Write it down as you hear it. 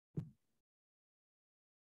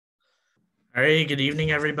All right, good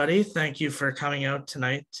evening, everybody. Thank you for coming out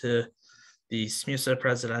tonight to the SMUSA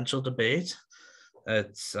presidential debate.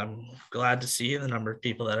 I'm glad to see the number of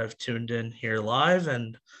people that have tuned in here live,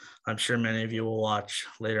 and I'm sure many of you will watch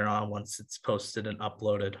later on once it's posted and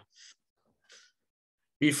uploaded.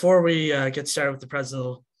 Before we get started with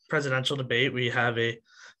the presidential debate, we have a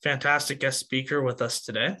fantastic guest speaker with us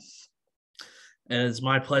today. And it's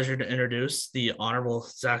my pleasure to introduce the Honorable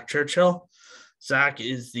Zach Churchill. Zach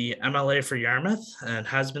is the MLA for Yarmouth and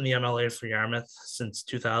has been the MLA for Yarmouth since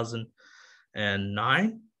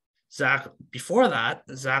 2009. Before that,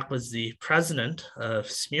 Zach was the president of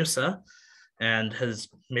SMUSA and has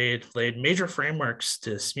laid major frameworks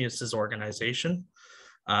to SMUSA's organization.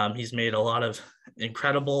 He's made a lot of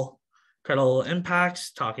incredible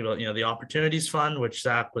impacts, talking about the Opportunities Fund, which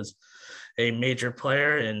Zach was a major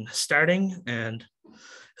player in starting, and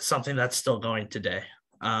something that's still going today.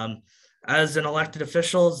 As an elected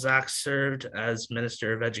official, Zach served as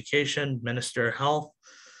Minister of Education, Minister of Health,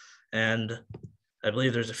 and I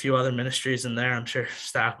believe there's a few other ministries in there. I'm sure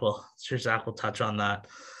Zach will touch on that.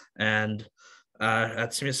 And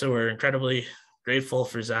at SMUSA, we're incredibly grateful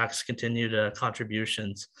for Zach's continued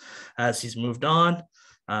contributions as he's moved on.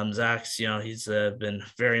 Zach's, he's been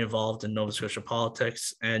very involved in Nova Scotia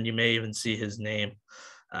politics, and you may even see his name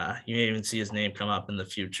come up in the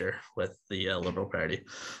future with the Liberal Party.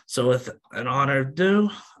 So with an honor due,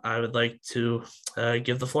 I would like to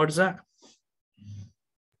give the floor to Zach.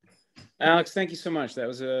 Alex, thank you so much. That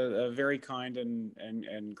was a very kind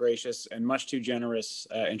and gracious and much too generous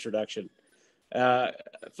introduction.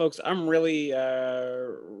 Folks, I'm really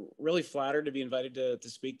flattered to be invited to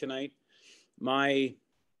speak tonight. My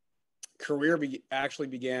career actually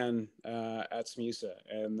began at SMUSA,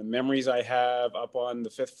 and the memories I have up on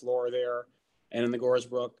the 5th floor there and in the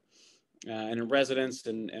Goresbrook and in residence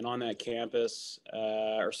and on that campus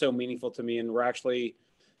are so meaningful to me, and were actually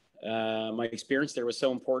my experience there was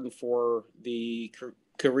so important for the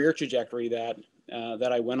career trajectory that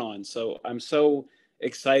I went on. So I'm so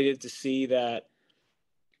excited to see that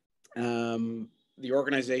the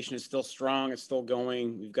organization is still strong. It's still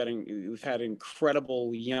going. We've had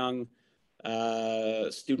incredible young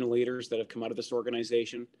student leaders that have come out of this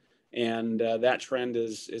organization, and that trend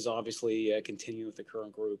is obviously continuing with the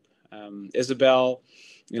current group. Isabel,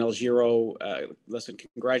 Giro, listen,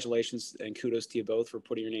 congratulations and kudos to you both for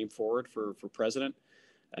putting your name forward for president.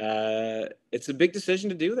 It's a big decision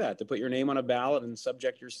to do that, to put your name on a ballot and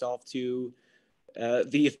subject yourself to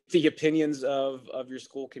the opinions of your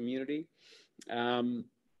school community.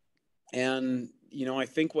 And I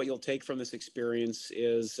think what you'll take from this experience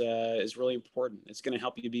is really important. It's going to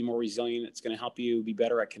help you be more resilient. It's going to help you be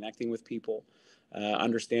better at connecting with people,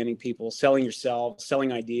 understanding people, selling yourself,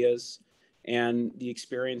 selling ideas. And the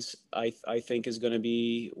experience, I think, is going to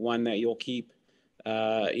be one that you'll keep,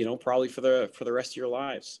 probably for the rest of your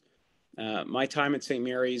lives. My time at St.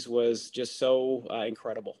 Mary's was just so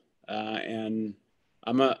incredible, and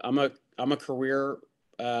I'm a career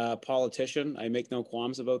politician. I make no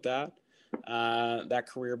qualms about that. That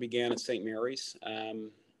career began at St. Mary's,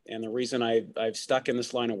 and the reason I've stuck in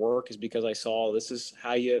this line of work is because I saw this is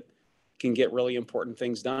how you can get really important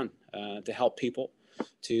things done, to help people,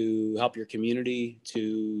 to help your community,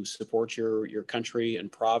 to support your country and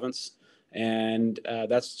province. And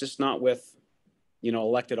that's just not with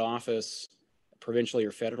elected office provincially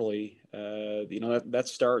or federally. That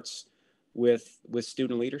starts with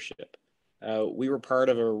student leadership. We were part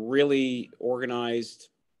of a really organized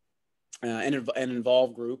and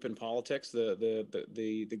involved group in politics,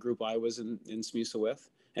 the group I was in SMUSA with,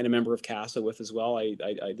 and a member of CASA with as well. I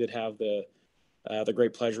did have the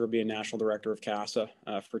great pleasure of being national director of CASA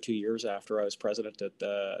for 2 years after I was president at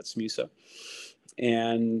SMUSA.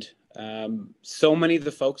 And so many of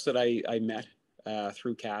the folks that I met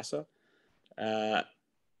through CASA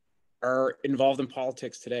are involved in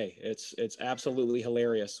politics today. It's absolutely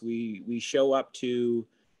hilarious. We show up to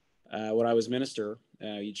when I was minister,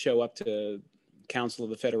 you'd show up to Council of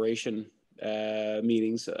the Federation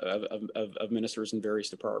meetings of ministers in various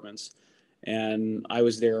departments. And I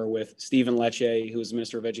was there with Stephen Lecce, who was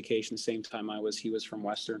Minister of Education the same time he was from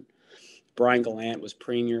Western. Brian Gallant was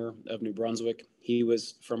Premier of New Brunswick. He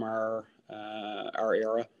was from our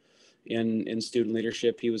era in student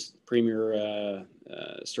leadership. He was Premier,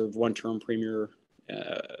 served one-term Premier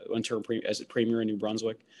as a Premier in New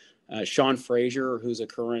Brunswick. Sean Fraser, who's a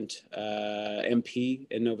current MP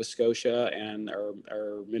in Nova Scotia and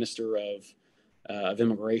our Minister of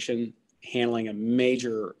Immigration, handling a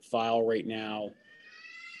major file right now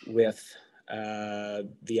with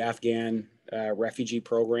the Afghan refugee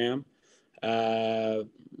program.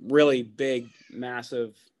 Really big,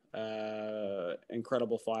 massive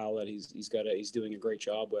incredible file that he's doing a great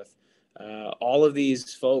job with. All of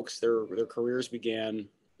these folks, their careers began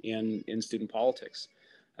in student politics,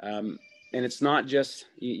 and it's not just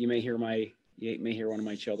you may hear one of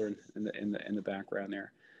my children in the background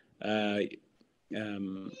there.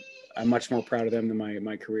 I'm much more proud of them than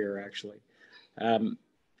my career, actually.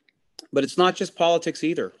 But it's not just politics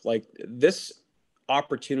either. Like, this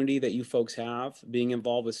opportunity that you folks have being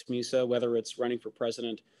involved with SMUSA, whether it's running for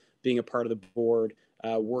president, being a part of the board,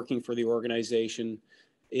 working for the organization,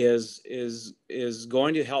 is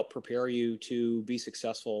going to help prepare you to be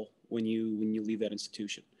successful when you leave that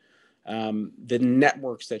institution. The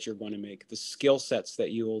networks that you're going to make, the skill sets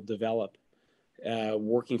that you will develop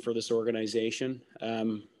working for this organization,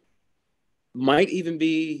 might even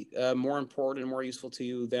be more important and more useful to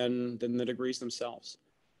you than the degrees themselves.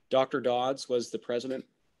 Dr. Dodds was the president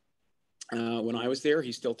when I was there.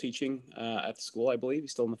 He's still teaching at the school, I believe.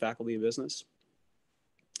 He's still in the Faculty of Business.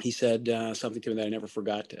 He said something to me that I never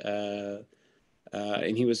forgot.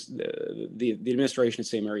 And he was, the administration at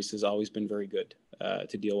St. Mary's has always been very good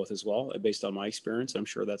to deal with as well, based on my experience. I'm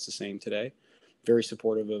sure that's the same today. Very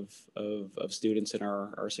supportive of students and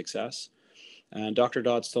our success. And Dr.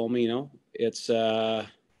 Dodds told me, it's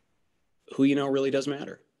who you know really does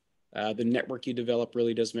matter. The network you develop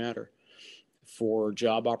really does matter for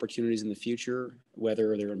job opportunities in the future,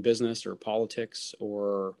 whether they're in business or politics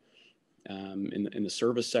or in the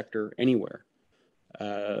service sector, anywhere.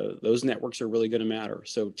 Those networks are really going to matter.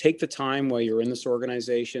 So take the time while you're in this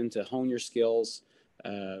organization to hone your skills,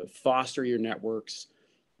 foster your networks,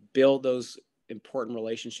 build those important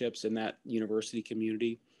relationships in that university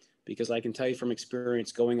community. Because I can tell you from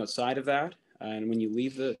experience, going outside of that, and when you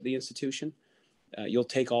leave the institution, you'll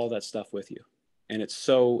take all that stuff with you. And it's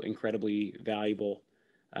so incredibly valuable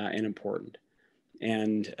and important.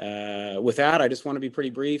 And with that, I just want to be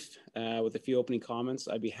pretty brief with a few opening comments.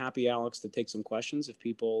 I'd be happy, Alex, to take some questions if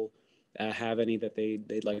people have any that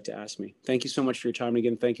they'd like to ask me. Thank you so much for your time. And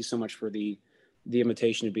again, thank you so much for the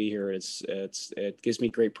invitation to be here. It gives me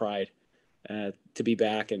great pride to be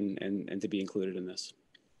back and to be included in this.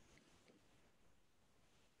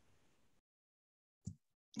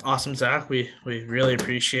 Awesome, Zach. We really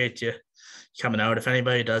appreciate you coming out. If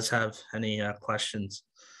anybody does have any questions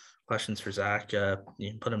for Zach, you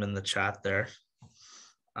can put them in the chat there.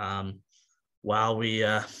 While we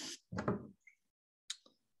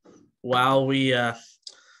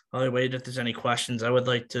wait, if there's any questions, I would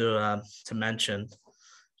like to mention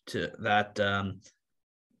that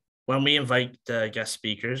when we invite guest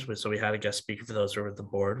speakers, so we had a guest speaker for those who were at the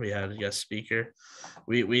board, we had a guest speaker,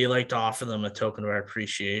 we like to offer them a token of our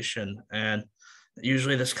appreciation. And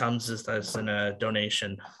usually this comes as in a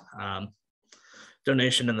donation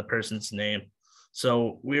in the person's name.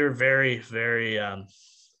 So we're very, very,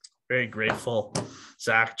 very grateful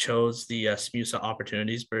Zach chose the SMUSA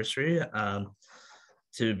Opportunities Bursary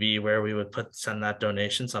to be where we would send that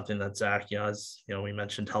donation, something that Zach, as we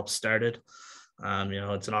mentioned, helped started.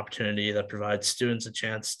 It's an opportunity that provides students a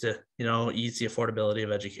chance to, ease the affordability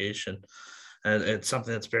of education. And it's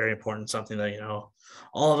something that's very important, something that,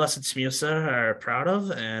 all of us at SMUSA are proud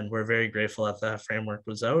of, and we're very grateful that that framework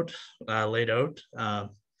was laid out. And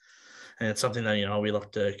it's something that, we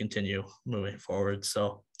look to continue moving forward.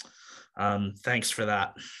 So thanks for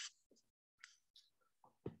that.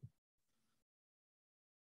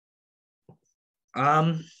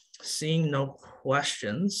 Seeing no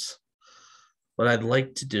questions, what I'd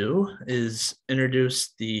like to do is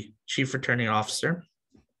introduce the Chief Returning Officer,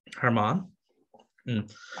 Harman.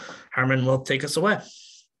 And Harman will take us away.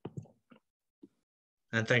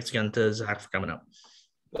 And thanks again to Zach for coming up.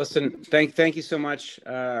 Listen, thank you so much.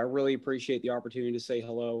 I really appreciate the opportunity to say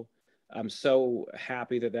hello. I'm so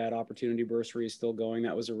happy that opportunity bursary is still going.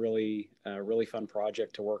 That was a really fun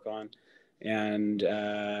project to work on, and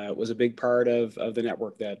was a big part of the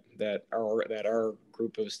network that our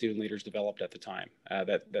group of student leaders developed at the time.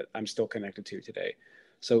 That I'm still connected to today.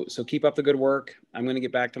 So keep up the good work. I'm going to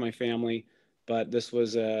get back to my family, but this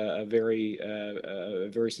was a very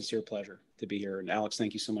sincere pleasure to be here. And Alex,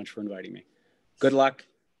 thank you so much for inviting me. Good luck,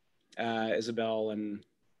 Isabel and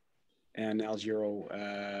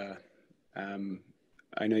Algero.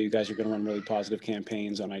 I know you guys are going to run really positive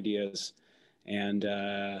campaigns on ideas, and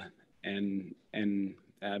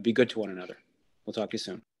be good to one another. We'll talk to you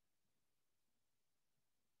soon.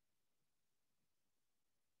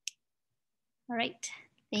 All right.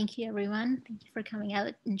 Thank you, everyone. Thank you for coming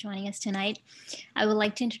out and joining us tonight. I would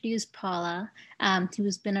like to introduce Paula,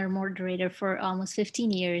 who's been our moderator for almost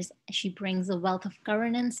 15 years. She brings a wealth of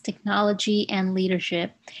governance, technology, and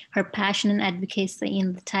leadership. Her passion and advocacy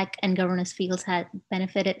in the tech and governance fields has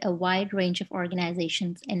benefited a wide range of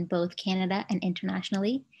organizations in both Canada and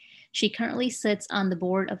internationally. She currently sits on the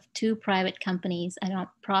board of 2 private companies, a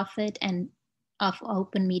nonprofit and of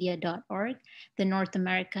openmedia.org, the North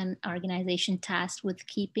American organization tasked with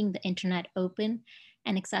keeping the internet open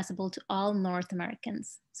and accessible to all North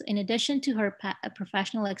Americans. So in addition to her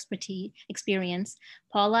professional experience,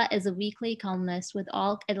 Paula is a weekly columnist with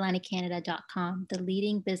allatlanticcanada.com, the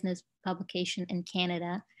leading business publication in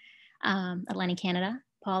Canada, Atlantic Canada.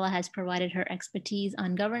 Paula has provided her expertise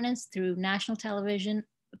on governance through national television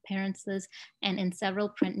appearances and in several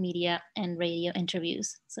print media and radio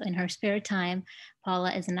interviews. So in her spare time,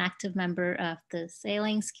 Paula is an active member of the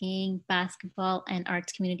sailing, skiing, basketball, and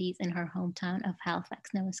arts communities in her hometown of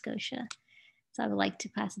Halifax, Nova Scotia. So I would like to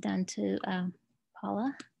pass it down to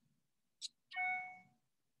Paula.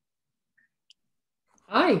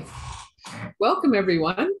 Hi, welcome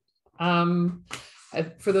everyone.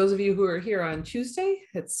 For those of you who are here on Tuesday,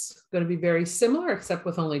 it's going to be very similar, except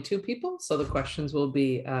with only 2 people. So the questions will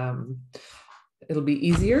be, it'll be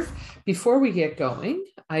easier. Before we get going,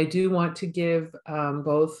 I do want to give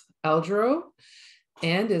both Algero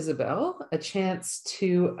and Isabel a chance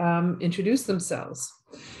to introduce themselves.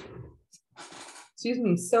 Excuse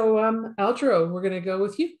me. So Algero, we're going to go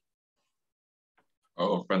with you.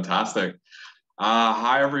 Oh, fantastic.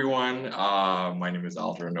 Hi, everyone. My name is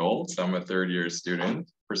Alfred Knowles. I'm a 3rd-year student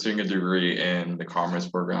pursuing a degree in the commerce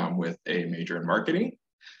program with a major in marketing.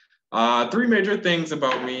 3 major things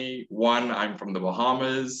about me. 1, I'm from the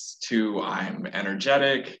Bahamas. 2, I'm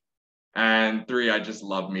energetic. And 3, I just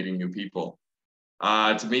love meeting new people.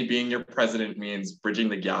 To me, being your president means bridging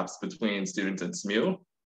the gaps between students at SMU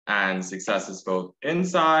and successes both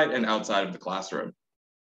inside and outside of the classroom.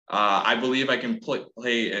 I believe I can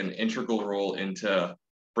play an integral role into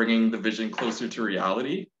bringing the vision closer to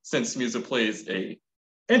reality, since SMUSA plays an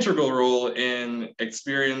integral role in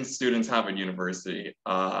experience students have at university.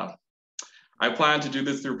 I plan to do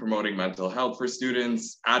this through promoting mental health for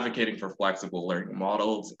students, advocating for flexible learning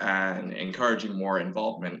models, and encouraging more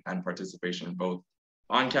involvement and participation both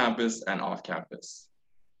on campus and off campus.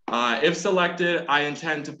 If selected, I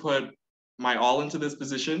intend to put my all into this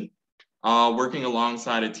position, working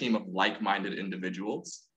alongside a team of like-minded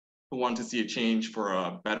individuals who want to see a change for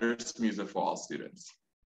a better SMUSA for all students.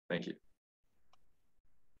 Thank you.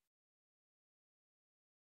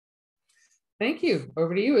 Thank you.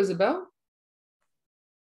 Over to you, Isabel.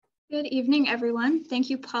 Good evening, everyone.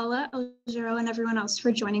 Thank you, Paula, Algero, and everyone else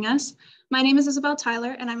for joining us. My name is Isabel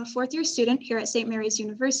Tyler, and I'm a 4th-year student here at St. Mary's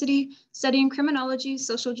University, studying criminology,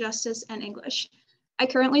 social justice, and English. I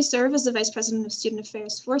currently serve as the Vice President of Student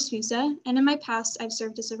Affairs for SMUSA, and in my past, I've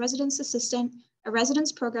served as a residence assistant, a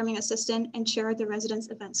residence programming assistant, and chair of the Residence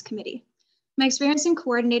Events Committee. My experience in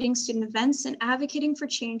coordinating student events and advocating for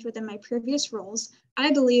change within my previous roles,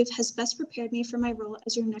 I believe, has best prepared me for my role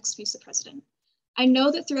as your next SMUSA president. I know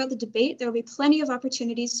that throughout the debate, there will be plenty of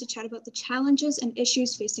opportunities to chat about the challenges and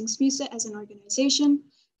issues facing SMUSA as an organization,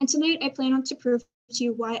 and tonight I plan to prove to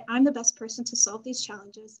you why I'm the best person to solve these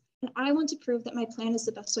challenges, and I want to prove that my plan is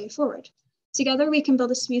the best way forward. Together, we can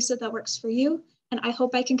build a SMUSA that works for you, and I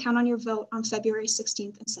hope I can count on your vote on February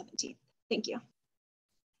 16th and 17th. Thank you.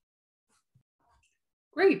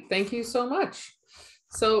 Great, thank you so much.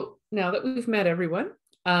 So now that we've met everyone,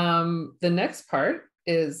 the next part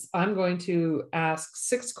is I'm going to ask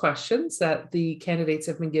 6 questions that the candidates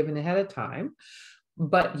have been given ahead of time,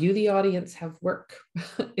 but you, the audience, have work.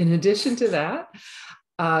 In addition to that,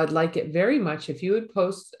 I'd like it very much if you would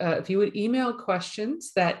if you would email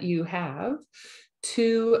questions that you have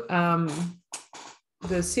to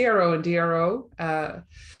the CRO and DRO.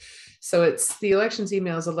 So it's the elections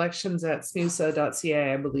email is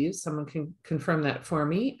elections@smusa.ca, I believe. Someone can confirm that for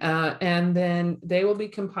me. And then they will be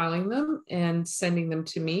compiling them and sending them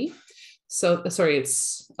to me. So, sorry,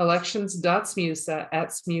 it's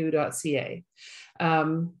elections.smusa@smu.ca.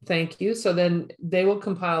 Thank you. So then they will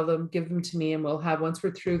compile them, give them to me, and we'll have, once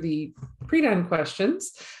we're through the pre-done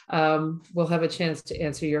questions, we'll have a chance to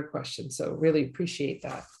answer your questions. So really appreciate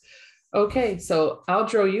that. Okay, so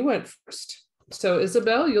Algero, you went first. So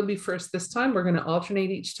Isabel, you'll be first this time. We're going to alternate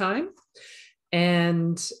each time.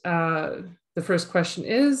 And the first question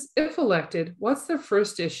is, if elected, what's the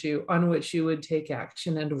first issue on which you would take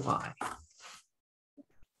action and why?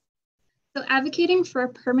 So advocating for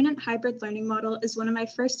a permanent hybrid learning model is one of my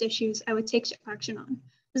first issues I would take action on.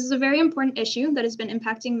 This is a very important issue that has been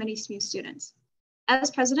impacting many SMU students.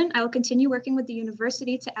 As president, I will continue working with the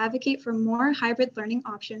university to advocate for more hybrid learning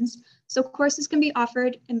options so courses can be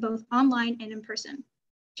offered in both online and in person.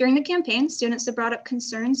 During the campaign, students have brought up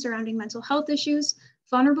concerns surrounding mental health issues,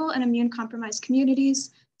 vulnerable and immune-compromised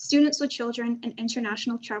communities, students with children, and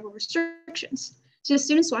international travel restrictions. To the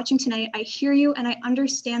students watching tonight, I hear you and I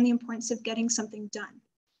understand the importance of getting something done.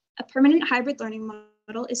 A permanent hybrid learning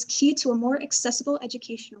model is key to a more accessible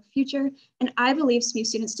educational future, and I believe SMU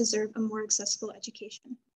students deserve a more accessible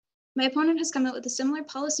education. My opponent has come out with a similar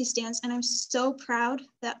policy stance, and I'm so proud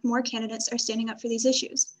that more candidates are standing up for these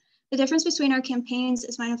issues. The difference between our campaigns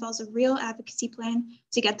is mine involves a real advocacy plan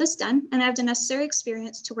to get this done, and I have the necessary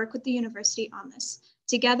experience to work with the university on this.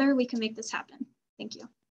 Together, we can make this happen. Thank you.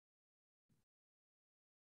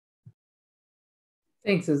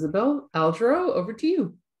 Thanks, Isabel. Aljaro, over to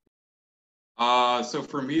you. So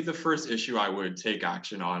for me, the first issue I would take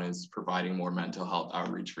action on is providing more mental health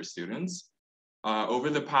outreach for students. Over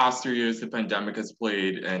the past 3 years, the pandemic has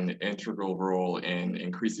played an integral role in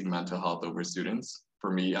increasing mental health over students.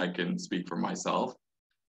 For me, I can speak for myself.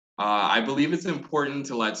 I believe it's important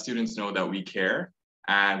to let students know that we care,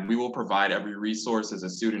 and we will provide every resource as a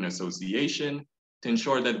student association to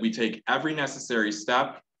ensure that we take every necessary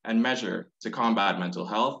step and measure to combat mental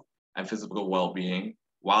health and physical well-being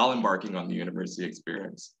while embarking on the university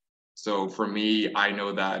experience. So for me, I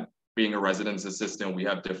know that being a residence assistant, we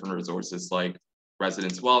have different resources like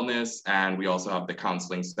residence wellness, and we also have the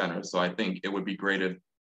counseling center. So I think it would be great if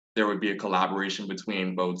there would be a collaboration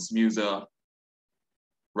between both SMUSA,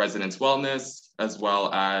 residence wellness, as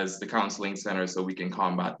well as the counseling center, so we can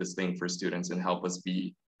combat this thing for students and help us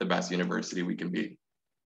be the best university we can be.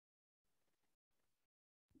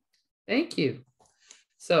 Thank you.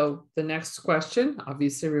 So the next question,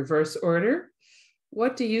 obviously reverse order.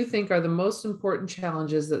 What do you think are the most important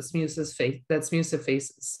challenges that SMUSA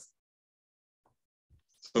faces?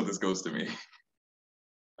 So this goes to me.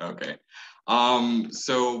 Okay.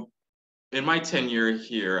 So in my tenure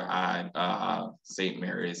here at St.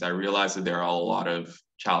 Mary's, I realized that there are a lot of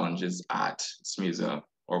challenges at SMUSA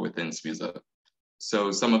or within SMUSA.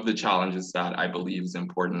 So some of the challenges that I believe is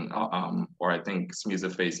important, or I think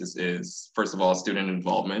SMUSA faces is, first of all, student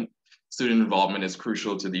involvement. Student involvement is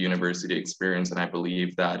crucial to the university experience, and I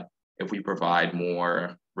believe that if we provide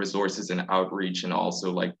more resources and outreach, and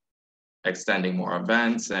also like extending more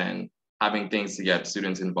events and having things to get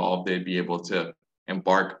students involved, they'd be able to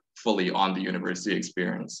embark fully on the university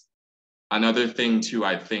experience. Another thing too,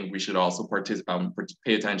 I think we should also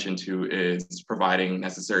pay attention to is providing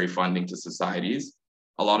necessary funding to societies.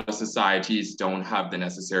 A lot of societies don't have the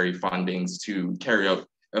necessary fundings to carry out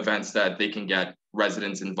events that they can get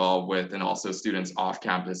residents involved with, and also students off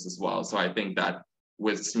campus as well. So I think that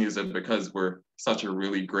with SMUSA, because we're such a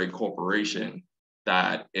really great corporation,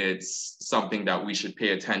 that it's something that we should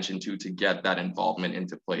pay attention to get that involvement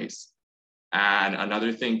into place. And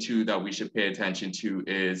another thing too that we should pay attention to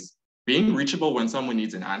is being reachable when someone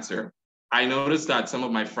needs an answer. I noticed that some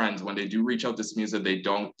of my friends, when they do reach out to SMUSA, they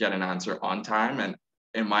don't get an answer on time. And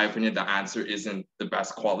in my opinion, the answer isn't the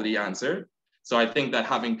best quality answer. So I think that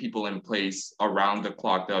having people in place around the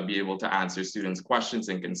clock that will be able to answer students' questions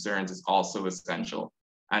and concerns is also essential.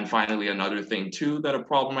 And finally, another thing too, that a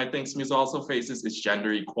problem I think SMUSA also faces is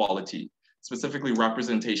gender equality, specifically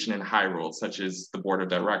representation in high roles, such as the board of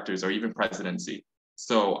directors or even presidency.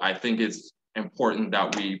 So I think it's important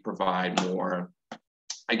that we provide more,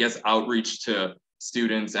 I guess, outreach to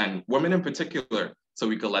students and women in particular, so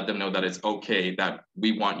we could let them know that it's okay, that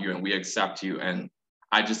we want you and we accept you. And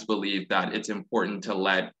I just believe that it's important to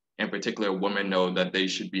let, in particular, women know that they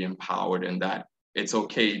should be empowered and that it's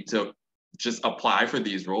okay to just apply for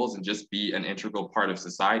these roles and just be an integral part of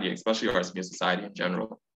society, especially our SMUSA society in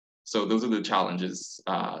general. So those are the challenges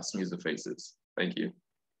SMUSA faces. Thank you.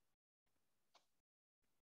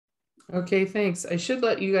 Okay, thanks. I should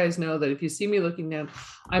let you guys know that if you see me looking down,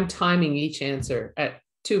 I'm timing each answer at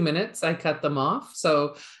 2 minutes. I cut them off.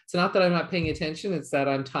 So it's not that I'm not paying attention, it's that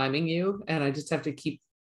I'm timing you, and I just have to keep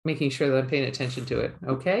making sure that I'm paying attention to it.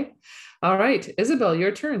 Okay. All right, Isabel,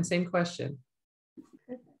 your turn. Same question.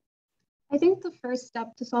 I think the first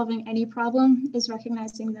step to solving any problem is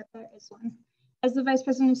recognizing that there is one. As the Vice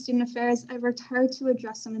President of Student Affairs, I've worked hard to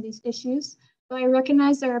address some of these issues, but I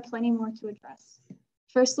recognize there are plenty more to address.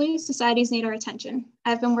 Firstly, societies need our attention.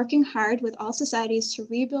 I've been working hard with all societies to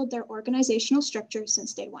rebuild their organizational structure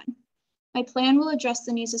since day one. My plan will address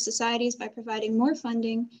the needs of societies by providing more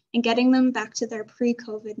funding and getting them back to their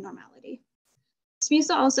pre-COVID normality.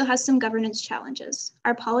 SMUSA also has some governance challenges.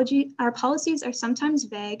 Our policies are sometimes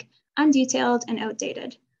vague, undetailed, and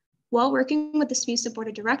outdated. While working with the SMUSA Board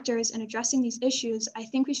of Directors and addressing these issues, I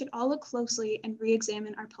think we should all look closely and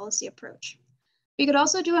re-examine our policy approach. We could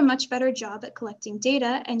also do a much better job at collecting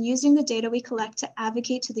data and using the data we collect to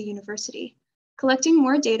advocate to the university. Collecting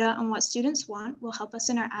more data on what students want will help us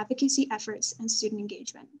in our advocacy efforts and student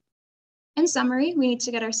engagement. In summary, we need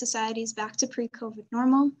to get our societies back to pre-COVID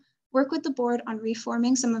normal, work with the board on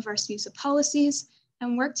reforming some of our SMUSA policies,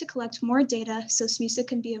 and work to collect more data so SMUSA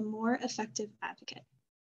can be a more effective advocate.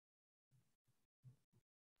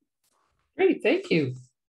 Great, thank you.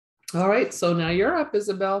 All right, so now you're up,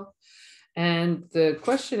 Isabel. And the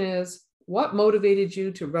question is, what motivated you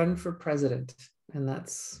to run for president? And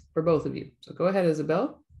that's for both of you. So go ahead,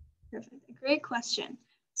 Isabel. Perfect, great question.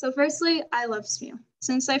 So firstly, I love SMU.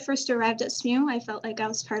 Since I first arrived at SMU, I felt like I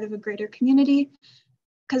was part of a greater community.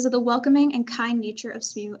 Because of the welcoming and kind nature of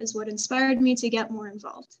SMU is what inspired me to get more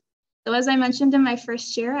involved. So as I mentioned in my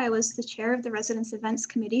first year, I was the chair of the Residence Events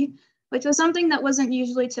Committee, which was something that wasn't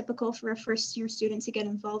usually typical for a first-year student to get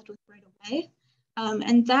involved with right away.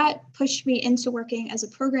 And that pushed me into working as a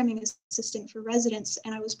programming assistant for residents,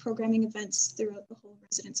 and I was programming events throughout the whole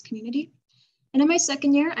residence community. And in my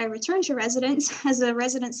second year, I returned to residence as a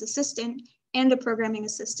residence assistant and a programming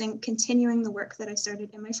assistant, continuing the work that I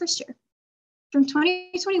started in my first year. From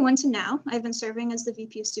 2021 to now, I've been serving as the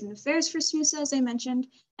VP of Student Affairs for SMUSA, as I mentioned,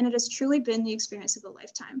 and it has truly been the experience of a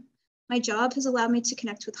lifetime. My job has allowed me to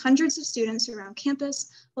connect with hundreds of students around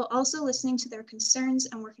campus while also listening to their concerns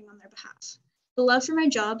and working on their behalf. The love for my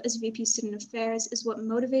job as VP Student Affairs is what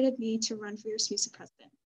motivated me to run for your SMUSA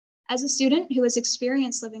president. As a student who has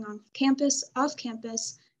experienced living on campus, off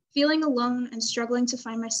campus, feeling alone and struggling to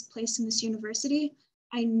find my place in this university,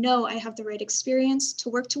 I know I have the right experience to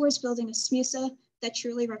work towards building a SMUSA that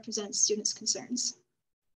truly represents students' concerns.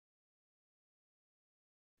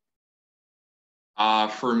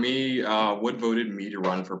 For me, what voted me to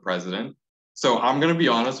run for president? So I'm going to be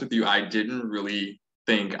honest with you, I didn't really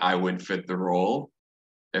think I would fit the role,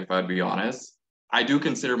 if I'd be honest. I do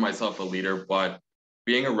consider myself a leader, but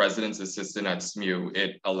being a residence assistant at SMU,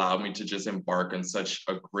 it allowed me to just embark on such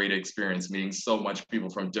a great experience, meeting so much people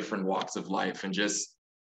from different walks of life and just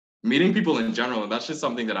meeting people in general. And that's just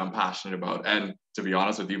something that I'm passionate about. And to be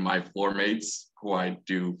honest with you, my floor mates who I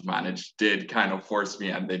do manage did kind of force me,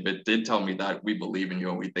 and they did tell me that we believe in you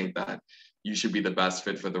and we think that you should be the best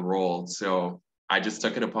fit for the role. So I just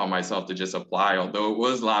took it upon myself to just apply, although it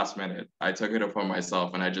was last minute. I took it upon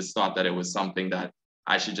myself, and I just thought that it was something that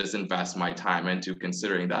I should just invest my time into,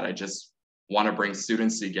 considering that I just want to bring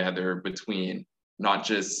students together between not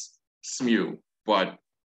just SMU, but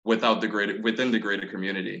within the greater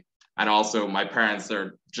community. And also my parents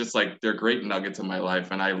are just like, they're great nuggets in my life.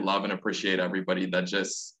 And I love and appreciate everybody that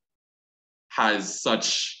just has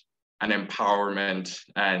such an empowerment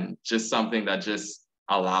and just something that just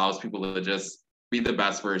allows people to just be the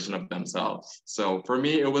best version of themselves. So for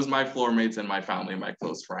me, it was my floor mates and my family, my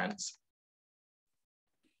close friends.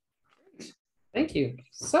 Thank you.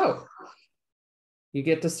 So you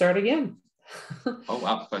get to start again. Oh,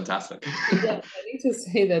 wow. Fantastic. Yeah, I need to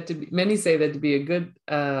say that many say that to be a good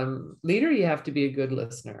leader, you have to be a good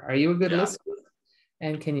listener. Are you a good listener?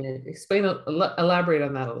 And can you elaborate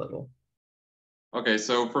on that a little? Okay,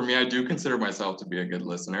 so for me, I do consider myself to be a good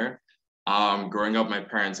listener. Growing up, my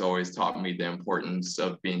parents always taught me the importance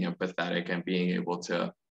of being empathetic and being able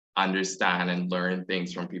to understand and learn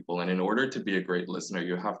things from people. And in order to be a great listener,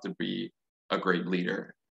 you have to be a great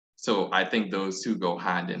leader. So I think those two go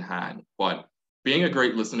hand in hand. But being a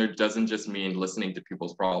great listener doesn't just mean listening to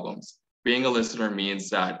people's problems. Being a listener means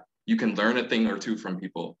that you can learn a thing or two from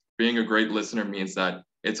people. Being a great listener means that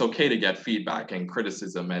it's okay to get feedback and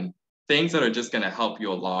criticism and things that are just going to help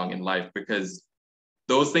you along in life, because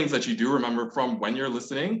those things that you do remember from when you're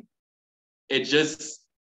listening, they're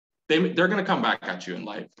going to come back at you in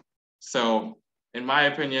life. So in my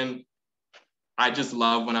opinion, I just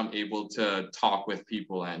love when I'm able to talk with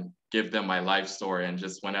people and give them my life story, and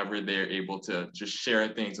just whenever they're able to just share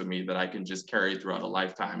things with me that I can just carry throughout a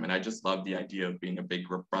lifetime. And I just love the idea of being a big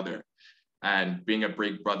brother. And being a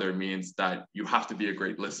big brother means that you have to be a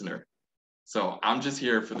great listener. So I'm just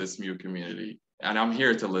here for this SMU community, and I'm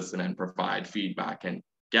here to listen and provide feedback and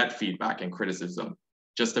get feedback and criticism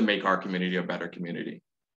just to make our community a better community.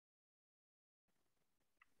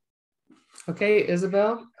 Okay,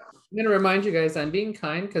 Isabel, I'm going to remind you guys, I'm being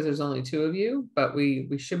kind because there's only two of you, but we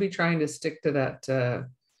should be trying to stick to that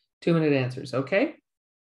 2-minute answers, okay?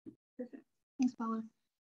 Perfect. Thanks, Paula.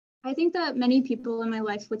 I think that many people in my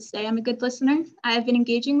life would say I'm a good listener. I have been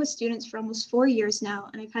engaging with students for almost 4 years now,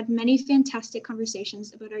 and I've had many fantastic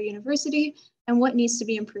conversations about our university and what needs to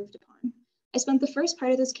be improved upon. I spent the first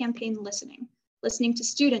part of this campaign listening. listening to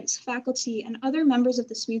students, faculty, and other members of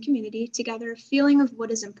the SMU community to gather a feeling of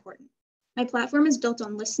what is important. My platform is built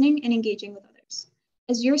on listening and engaging with others.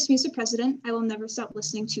 As your SMUSA president, I will never stop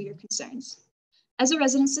listening to your concerns. As a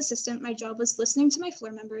residence assistant, my job was listening to my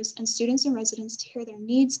floor members and students and residents to hear their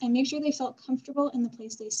needs and make sure they felt comfortable in the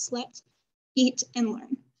place they slept, eat, and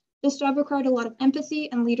learn. This job required a lot of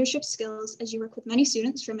empathy and leadership skills as you work with many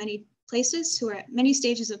students from many places who are at many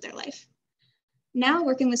stages of their life. Now,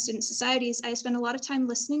 working with student societies, I spend a lot of time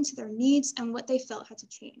listening to their needs and what they felt had to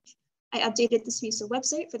change. I updated the SMUSA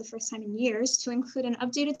website for the first time in years to include an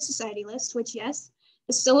updated society list, which, yes,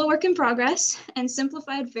 is still a work in progress, and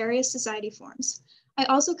simplified various society forms. I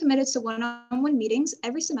also committed to one-on-one meetings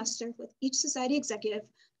every semester with each society executive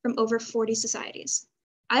from over 40 societies.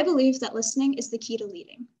 I believe that listening is the key to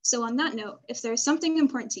leading. So on that note, if there is something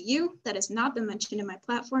important to you that has not been mentioned in my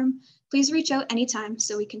platform, please reach out anytime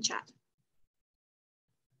so we can chat.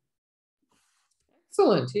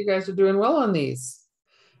 Excellent. You guys are doing well on these.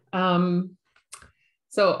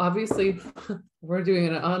 So obviously we're doing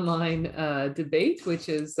an online debate, which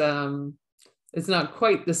is, it's not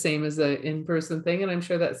quite the same as an in-person thing. And I'm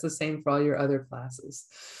sure that's the same for all your other classes.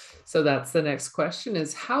 So that's the next question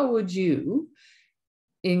is, how would you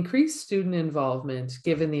increase student involvement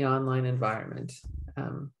given the online environment?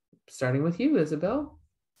 Starting with you, Isabel.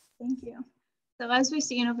 Thank you. So as we've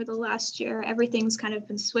seen over the last year, everything's kind of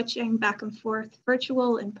been switching back and forth,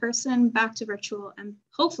 virtual, in person, back to virtual, and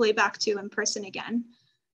hopefully back to in person again.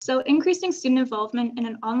 So increasing student involvement in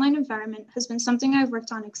an online environment has been something I've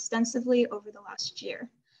worked on extensively over the last year.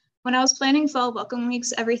 When I was planning fall welcome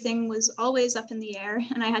weeks, everything was always up in the air,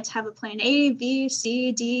 and I had to have a plan A, B,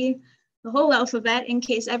 C, D, the whole alphabet in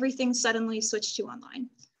case everything suddenly switched to online.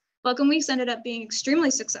 Welcome weeks ended up being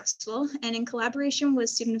extremely successful, and in collaboration with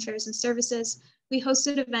Student Affairs and Services, we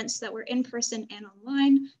hosted events that were in person and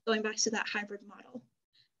online, going back to that hybrid model.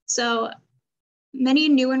 So many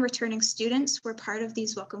new and returning students were part of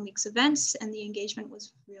these Welcome Weeks events, and the engagement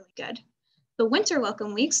was really good. The Winter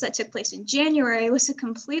Welcome Weeks that took place in January was a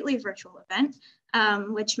completely virtual event,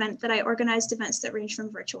 which meant that I organized events that ranged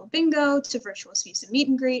from virtual bingo to virtual SMUSA meet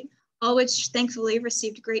and greet, all which thankfully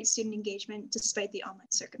received great student engagement despite the online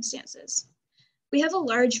circumstances. We have a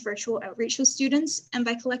large virtual outreach with students, and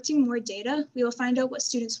by collecting more data, we will find out what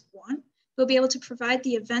students want. We'll be able to provide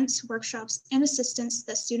the events, workshops, and assistance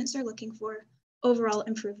that students are looking for, overall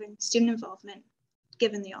improving student involvement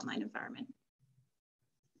given the online environment.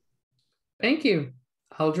 Thank you.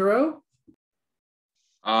 Aljaro?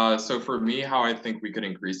 So for me, how I think we could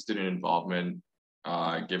increase student involvement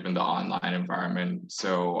given the online environment.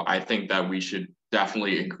 So I think that we should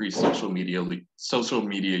definitely increase social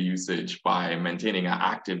media usage by maintaining an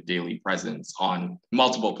active daily presence on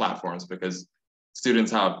multiple platforms, because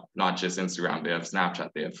students have not just Instagram, they have Snapchat,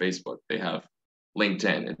 they have Facebook, they have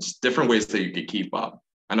LinkedIn. It's different ways that you could keep up.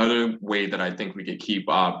 Another way that I think we could keep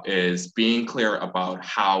up is being clear about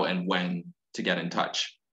how and when to get in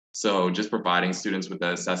touch. So just providing students with the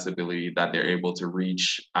accessibility that they're able to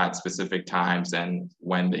reach at specific times and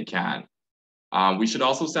when they can. We should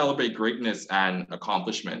also celebrate greatness and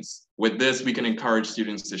accomplishments. With this, we can encourage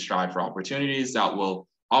students to strive for opportunities that will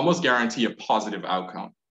almost guarantee a positive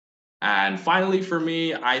outcome. And finally, for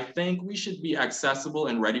me, I think we should be accessible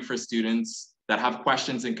and ready for students that have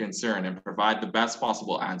questions and concern and provide the best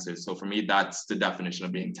possible answers. So for me, that's the definition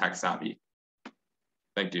of being tech savvy.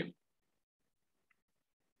 Thank you.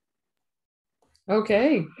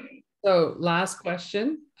 Okay, so last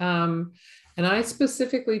question. And I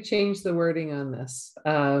specifically changed the wording on this.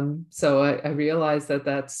 So I realize that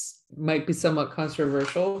that's might be somewhat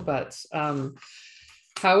controversial, but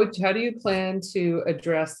how do you plan to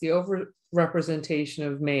address the overrepresentation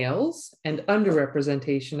of males and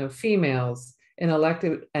underrepresentation of females in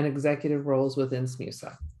elected and executive roles within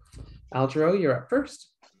SMUSA? Aljaro, you're up first.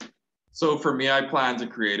 So for me, I plan to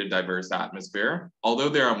create a diverse atmosphere. Although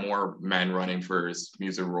there are more men running for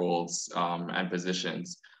SMUSA roles and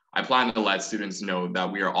positions, I plan to let students know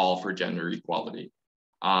that we are all for gender equality.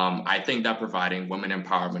 I think that providing women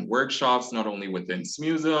empowerment workshops, not only within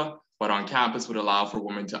SMUSA, but on campus, would allow for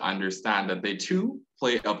women to understand that they too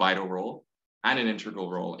play a vital role and an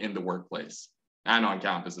integral role in the workplace and on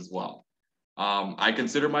campus as well. I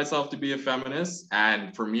consider myself to be a feminist,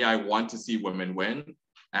 and for me, I want to see women win.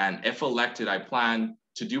 And if elected, I plan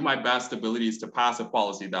to do my best abilities to pass a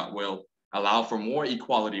policy that will allow for more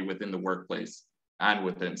equality within the workplace and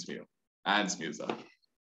within SMU and SMUSA.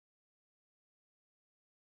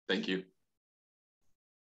 Thank you.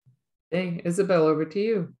 Hey, Isabel, over to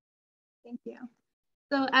you. Thank you.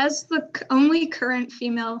 So as the only current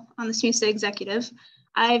female on the SMUSA executive,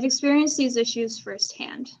 I've experienced these issues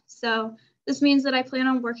firsthand. So This means that I plan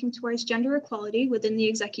on working towards gender equality within the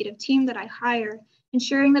executive team that I hire,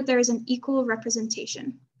 ensuring that there is an equal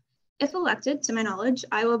representation. If elected, to my knowledge,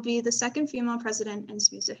 I will be the second female president in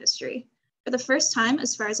SMUSA history. For the first time,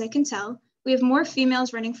 as far as I can tell, we have more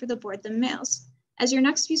females running for the board than males. As your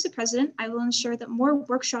next SMUSA president, I will ensure that more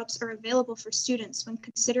workshops are available for students when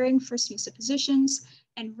considering for SMUSA positions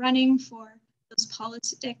and running for those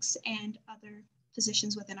politics and other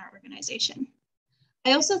positions within our organization.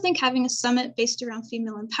 I also think having a summit based around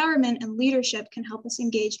female empowerment and leadership can help us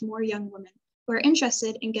engage more young women who are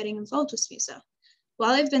interested in getting involved with SMUSA.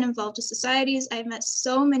 While I've been involved with societies, I've met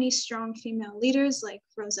so many strong female leaders like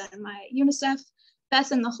Rosa and Maya at UNICEF,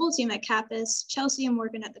 Beth and the whole team at Campus, Chelsea and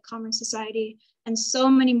Morgan at the Commerce Society, and so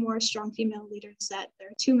many more strong female leaders that there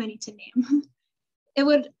are too many to name. It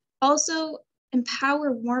would also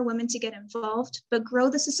empower more women to get involved, but grow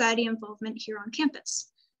the society involvement here on campus.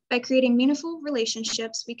 By creating meaningful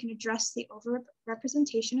relationships, we can address the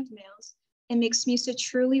overrepresentation of males and make SMUSA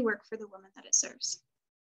truly work for the women that it serves.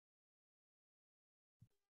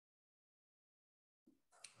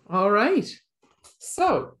 All right.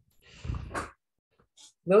 So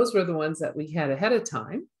those were the ones that we had ahead of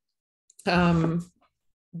time.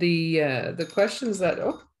 The questions that,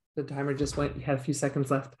 oh, the timer just went, you had a few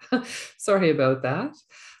seconds left. Sorry about that.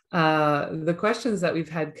 The questions that we've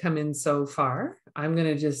had come in so far, I'm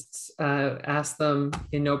going to just ask them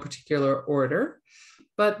in no particular order.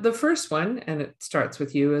 But the first one, and it starts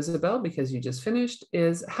with you, Isabel, because you just finished,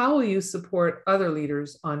 is how will you support other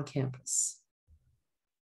leaders on campus?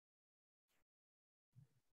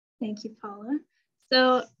 Thank you, Paula.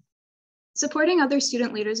 So supporting other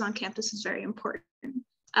student leaders on campus is very important.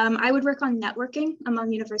 I would work on networking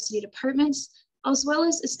among university departments, as well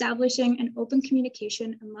as establishing an open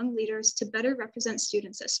communication among leaders to better represent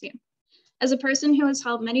students at SMU. As a person who has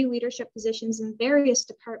held many leadership positions in various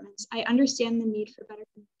departments, I understand the need for better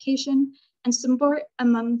communication and support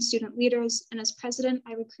among student leaders. And as president,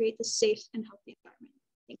 I would create the safe and healthy environment.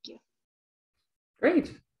 Thank you.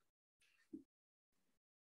 Great.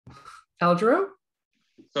 Eldro?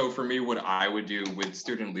 So for me, what I would do with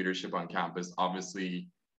student leadership on campus, obviously,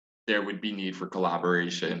 there would be need for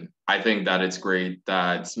collaboration. I think that it's great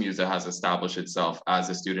that SMUSA has established itself as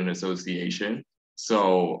a student association.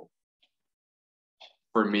 So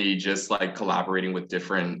for me, just like collaborating with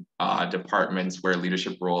different departments where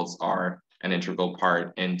leadership roles are an integral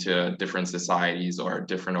part into different societies or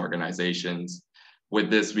different organizations.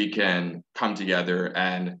 With this, we can come together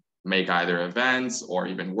and make either events or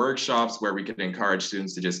even workshops where we could encourage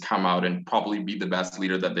students to just come out and probably be the best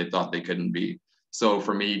leader that they thought they couldn't be. So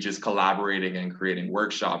for me, just collaborating and creating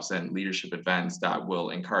workshops and leadership events that will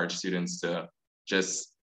encourage students to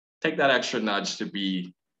just take that extra nudge to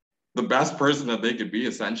be the best person that they could be,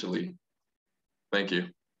 essentially. Thank you.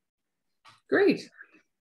 Great.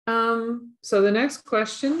 So the next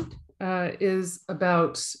question is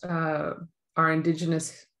about our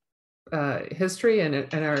Indigenous history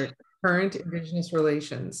and our current Indigenous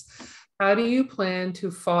relations. How do you plan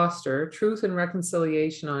to foster truth and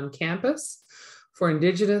reconciliation on campus for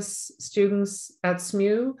Indigenous students at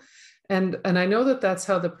SMU? And I know that that's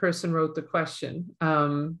how the person wrote the question,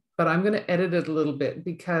 but I'm going to edit it a little bit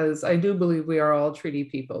because I do believe we are all treaty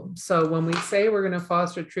people. So when we say we're going to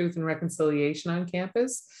foster truth and reconciliation on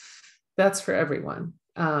campus, that's for everyone.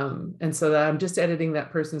 And so that I'm just editing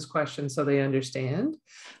that person's question so they understand.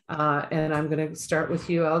 And I'm going to start with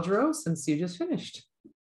you, Eldro, since you just finished.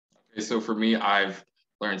 Okay, so for me, I've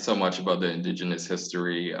learned so much about the Indigenous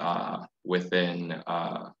history within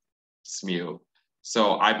SMU.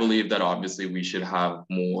 So I believe that obviously we should have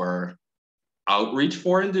more outreach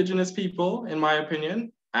for Indigenous people, in my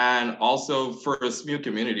opinion. And also for a SMU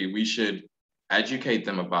community, we should educate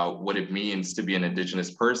them about what it means to be an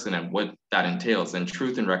Indigenous person and what that entails. And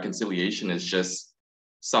truth and reconciliation is just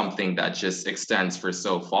something that just extends for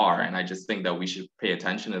so far. And I just think that we should pay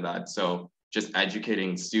attention to that. So just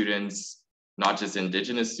educating students, not just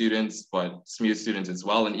Indigenous students, but SMU students as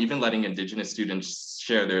well. And even letting Indigenous students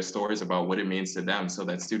share their stories about what it means to them so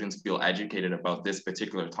that students feel educated about this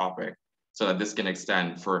particular topic so that this can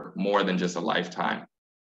extend for more than just a lifetime.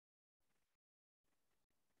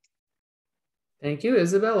 Thank you.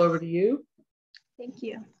 Isabel, over to you. Thank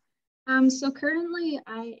you. So currently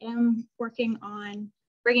I am working on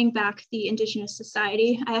bringing back the Indigenous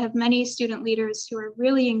Society. I have many student leaders who are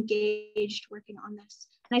really engaged working on this.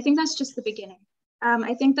 And I think that's just the beginning.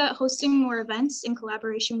 I think that hosting more events in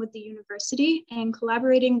collaboration with the university and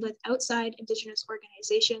collaborating with outside Indigenous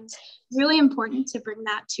organizations is really important to bring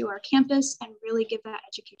that to our campus and really give that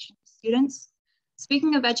education to students.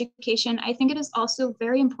 Speaking of education, I think it is also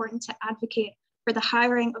very important to advocate for the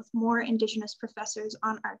hiring of more Indigenous professors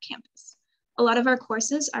on our campus. A lot of our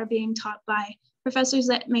courses are being taught by professors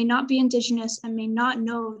that may not be Indigenous and may not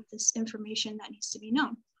know this information that needs to be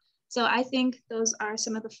known. So I think those are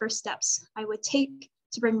some of the first steps I would take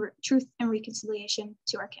to bring truth and reconciliation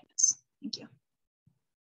to our campus. Thank you.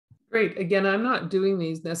 Great. Again, I'm not doing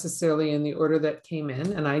these necessarily in the order that came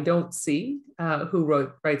in, and I don't see who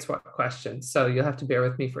writes what questions. So you'll have to bear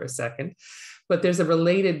with me for a second. But there's a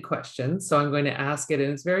related question, so I'm going to ask it,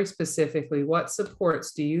 and it's very specifically, what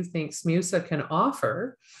supports do you think SMUSA can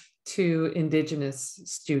offer to Indigenous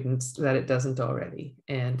students that it doesn't already?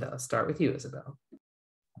 And I'll start with you, Isabel.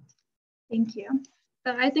 Thank you.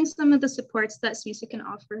 So I think some of the supports that SMUSA can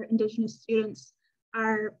offer Indigenous students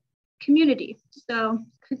are community. So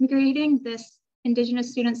creating this Indigenous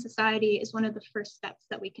Student Society is one of the first steps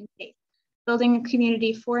that we can take. Building a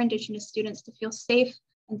community for Indigenous students to feel safe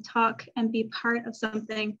and talk and be part of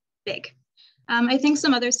something big. I think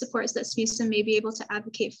some other supports that SMUSA may be able to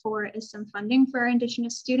advocate for is some funding for our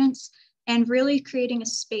Indigenous students and really creating a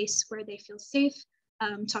space where they feel safe,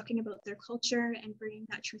 talking about their culture and bringing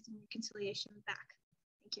that truth and reconciliation back.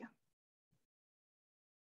 Thank you.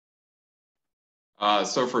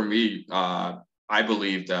 So for me, I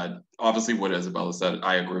believe that obviously what Isabella said,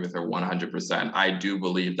 I agree with her 100%. I do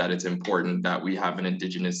believe that it's important that we have an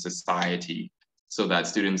Indigenous society so that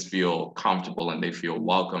students feel comfortable and they feel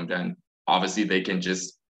welcomed. And obviously they can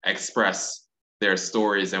just express their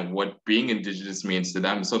stories and what being Indigenous means to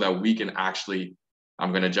them so that we can actually,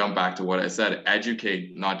 I'm going to jump back to what I said,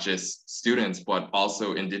 educate not just students, but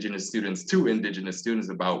also Indigenous students to Indigenous students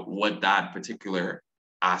about what that particular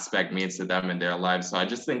aspect means to them in their lives. So I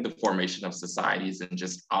just think the formation of societies and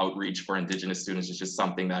just outreach for Indigenous students is just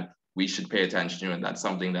something that we should pay attention to, and that's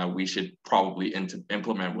something that we should probably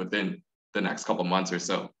implement within the next couple months or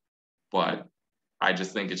so. But I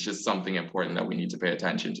just think it's just something important that we need to pay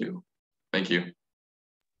attention to. Thank you.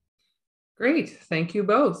 Great, thank you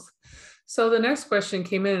both. So the next question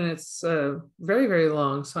came in and it's very, very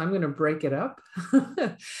long, so I'm going to break it up.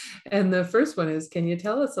 And the first one is, can you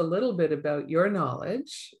tell us a little bit about your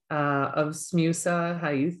knowledge of SMUSA,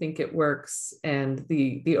 how you think it works, and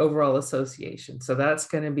the overall association? So that's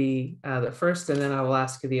going to be the first, and then I will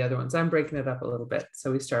ask you the other ones. I'm breaking it up a little bit.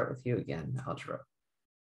 So we start with you again, Aljaro.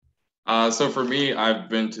 So for me, I've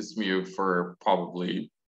been to SMU for probably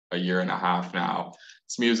a year and a half now.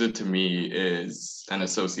 SMUSA to me is an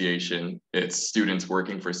association. It's students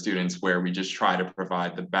working for students where we just try to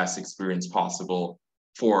provide the best experience possible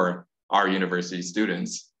for our university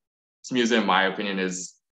students. SMUSA, in my opinion,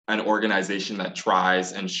 is an organization that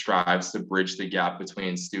tries and strives to bridge the gap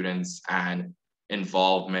between students and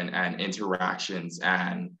involvement and interactions.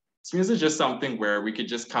 And SMUSA is just something where we could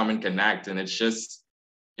just come and connect, and it's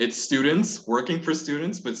students working for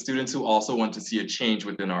students, but students who also want to see a change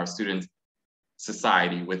within our student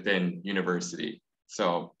society within university.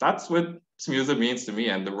 So that's what SMUSA means to me.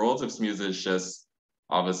 And the roles of SMUSA is just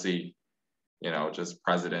obviously, just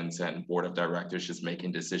presidents and board of directors just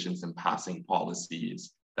making decisions and passing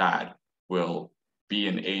policies that will be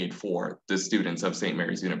an aid for the students of St.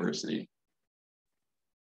 Mary's University.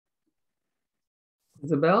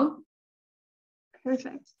 Isabel?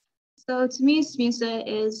 Perfect. So to me, SMUSA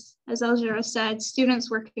is, as Aljaro said, students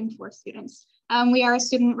working for students. We are a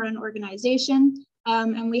student-run organization,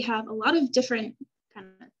 and we have a lot of different kind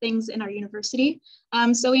of things in our university.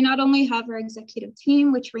 So we not only have our executive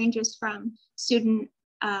team, which ranges from student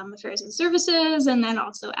affairs and services, and then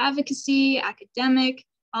also advocacy, academic,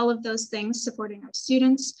 all of those things supporting our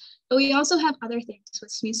students. But we also have other things with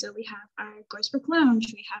SMUSA. We have our Gorsbrook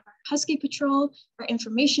Lounge, we have our Husky Patrol, our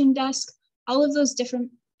information desk, all of those different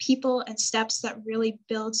people and steps that really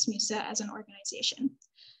build SMUSA as an organization.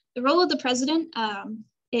 The role of the president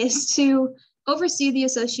is to oversee the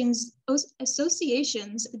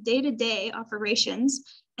association's day-to-day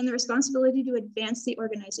operations and the responsibility to advance the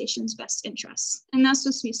organization's best interests. And that's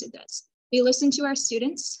what SMUSA does. We listen to our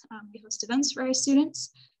students, we host events for our students,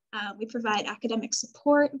 we provide academic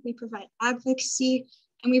support, we provide advocacy,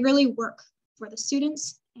 and we really work for the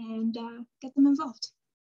students and get them involved.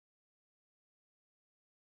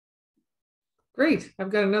 Great.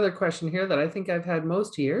 I've got another question here that I think I've had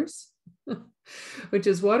most years, which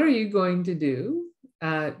is, what are you going to do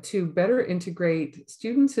to better integrate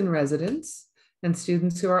students in residence and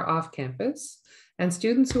students who are off campus and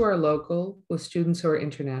students who are local with students who are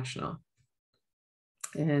international?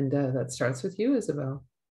 And that starts with you, Isabel.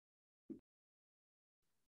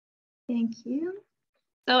 Thank you.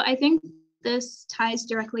 So I think this ties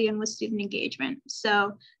directly in with student engagement.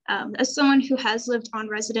 So as someone who has lived on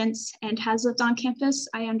residence and has lived on campus,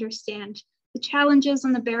 I understand The challenges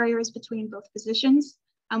and the barriers between both positions.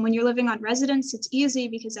 When you're living on residence, it's easy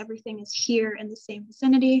because everything is here in the same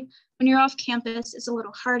vicinity. When you're off campus, it's a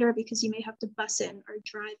little harder because you may have to bus in or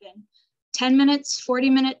drive in. 10 minutes, 40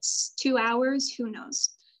 minutes, 2 hours, who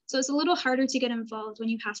knows? So it's a little harder to get involved when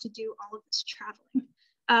you have to do all of this traveling.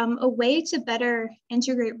 A way to better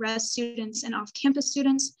integrate res students and off-campus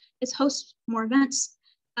students is host more events.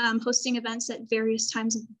 Hosting events at various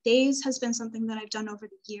times of the days has been something that I've done over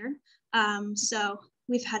the year. So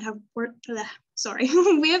we've had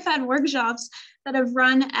we have had workshops that have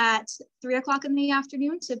run at 3 o'clock in the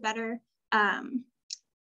afternoon to better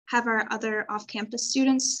have our other off-campus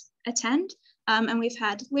students attend. And we've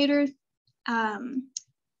had later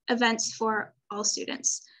events for all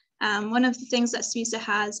students. One of the things that SMUSA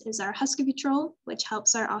has is our Husky Patrol, which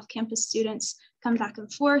helps our off-campus students come back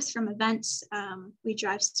and forth from events. We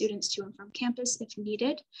drive students to and from campus if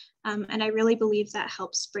needed. And I really believe that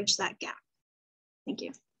helps bridge that gap. Thank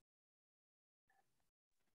you.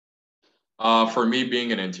 For me,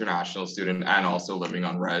 being an international student and also living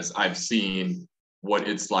on res, I've seen what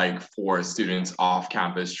it's like for students off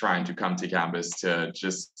campus trying to come to campus to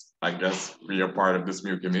just, I guess, be a part of this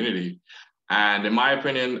new community. And in my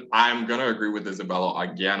opinion, I'm going to agree with Isabella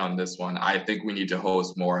again on this one. I think we need to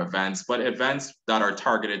host more events, but events that are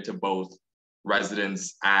targeted to both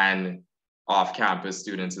residents and off-campus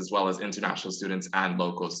students, as well as international students and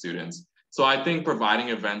local students. So I think providing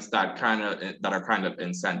events that are kind of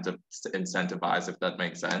incentivized, if that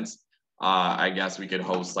makes sense. I guess we could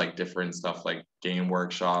host like different stuff like game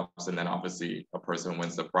workshops, and then obviously a person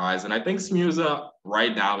wins the prize. And I think SMUSA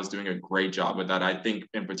right now is doing a great job with that. I think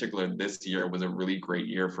in particular this year was a really great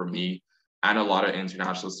year for me and a lot of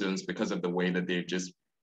international students because of the way that they've just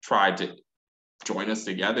tried to join us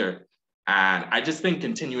together. And I just think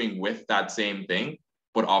continuing with that same thing,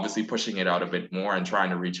 but obviously pushing it out a bit more and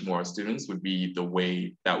trying to reach more students would be the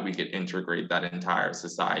way that we could integrate that entire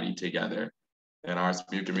society together in our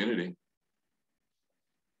SMU community.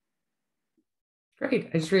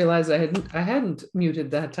 Great. I just realized I hadn't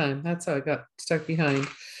muted that time. That's how I got stuck behind.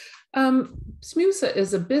 SMUSA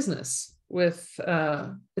is a business with,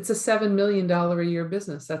 it's a $7 million a year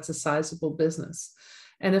business. That's a sizable business.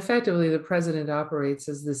 And effectively the president operates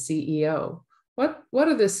as the CEO. What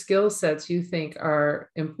are the skill sets you think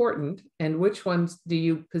are important, and which ones do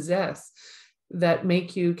you possess that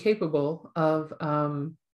make you capable of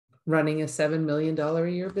running a $7 million a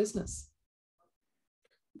year business?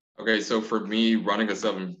 Okay, so for me, running a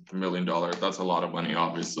 $7 million, that's a lot of money,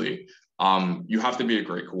 obviously. You have to be a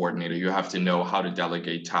great coordinator. You have to know how to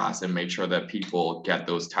delegate tasks and make sure that people get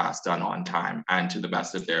those tasks done on time and to the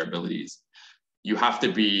best of their abilities. You have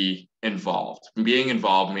to be involved. Being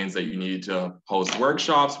involved means that you need to host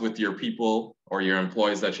workshops with your people or your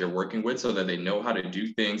employees that you're working with so that they know how to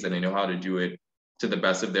do things and they know how to do it to the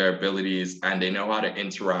best of their abilities, and they know how to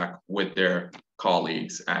interact with their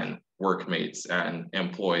colleagues and workmates and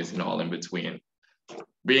employees and all in between.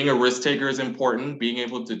 Being a risk taker is important. Being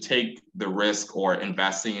able to take the risk or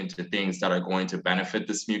investing into things that are going to benefit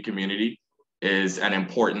the SMU community is an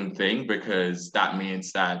important thing, because that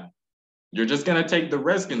means that you're just going to take the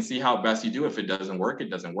risk and see how best you do. If it doesn't work,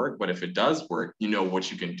 it doesn't work. But if it does work, you know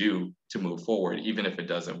what you can do to move forward. Even if it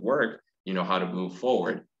doesn't work, you know how to move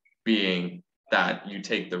forward, being that you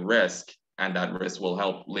take the risk, and that risk will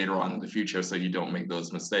help later on in the future so you don't make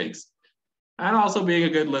those mistakes. And also being a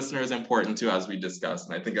good listener is important too, as we discussed.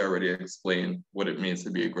 And I think I already explained what it means to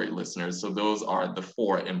be a great listener. So those are the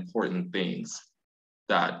 4 important things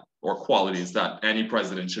that, or qualities that any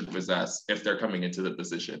president should possess if they're coming into the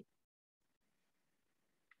position.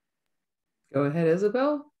 Go ahead,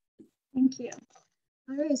 Isabel. Thank you.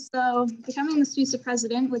 All right, so becoming the SMUSA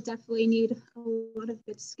president would definitely need a lot of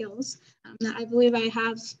good skills that I believe I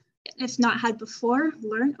have, if not had before,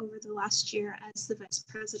 learned over the last year as the vice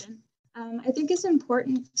president. I think it's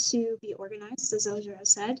important to be organized, as Elvira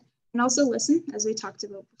said, and also listen, as we talked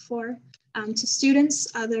about before, to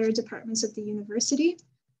students, other departments of the university,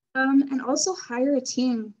 and also hire a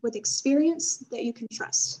team with experience that you can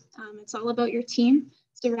trust. It's all about your team,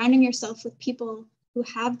 surrounding yourself with people who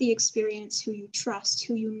have the experience, who you trust,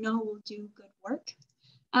 who you know will do good work.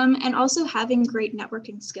 And also having great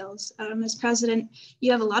networking skills. As president, you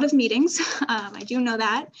have a lot of meetings, I do know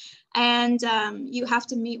that, and you have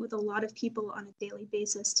to meet with a lot of people on a daily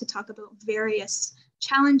basis to talk about various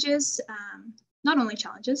challenges, not only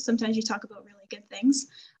challenges, sometimes you talk about really good things,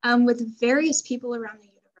 with various people around the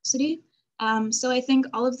university. So I think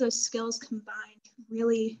all of those skills combined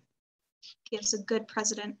really gives a good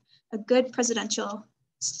presidential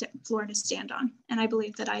floor to stand on. And I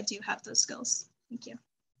believe that I do have those skills. Thank you.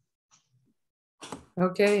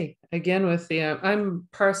 Okay, again with the, I'm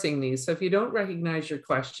parsing these. So if you don't recognize your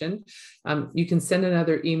question, you can send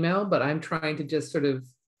another email, but I'm trying to just sort of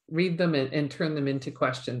read them and turn them into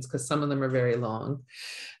questions because some of them are very long.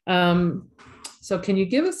 So can you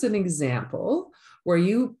give us an example where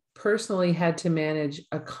you personally had to manage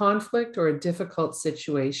a conflict or a difficult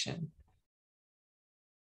situation?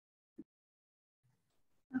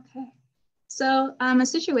 Okay. So a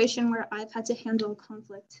situation where I've had to handle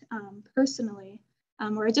conflict personally,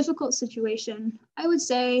 or a difficult situation, I would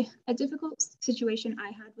say a difficult situation I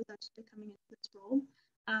had was actually coming into this role.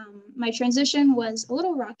 My transition was a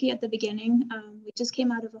little rocky at the beginning. We just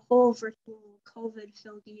came out of a whole virtual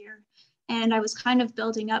COVID-filled year, and I was kind of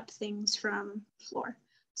building up things from floor.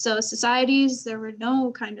 So societies, there were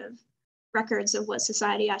no kind of records of what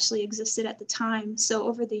society actually existed at the time. So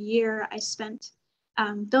over the year, I spent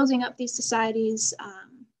building up these societies,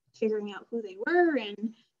 figuring out who they were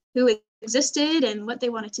and who existed and what they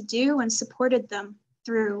wanted to do, and supported them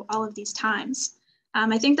through all of these times.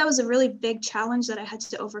 I think that was a really big challenge that I had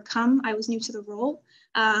to overcome. I was new to the role.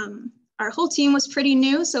 Our whole team was pretty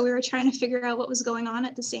new, so we were trying to figure out what was going on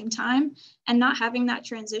at the same time. And not having that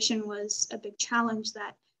transition was a big challenge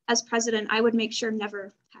that, as president, I would make sure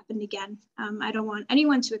never happened again. I don't want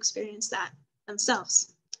anyone to experience that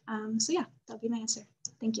themselves. So yeah, that'll be my answer.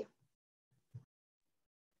 Thank you.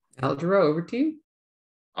 Aldra, over to you.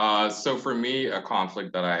 So for me, a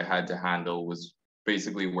conflict that I had to handle was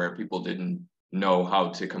basically where people didn't know how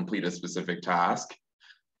to complete a specific task.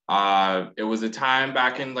 It was a time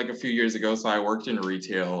back in like a few years ago. So I worked in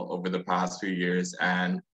retail over the past few years,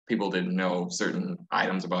 and people didn't know certain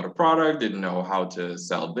items about a product, didn't know how to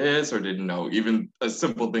sell this, or didn't know even a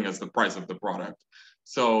simple thing as the price of the product.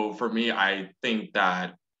 So for me, I think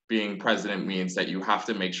that being president means that you have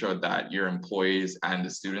to make sure that your employees and the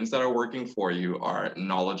students that are working for you are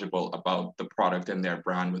knowledgeable about the product and their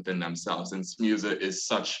brand within themselves. And SMUSA is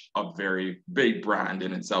such a very big brand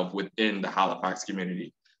in itself within the Halifax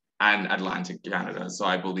community and Atlantic Canada. So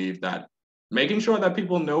I believe that making sure that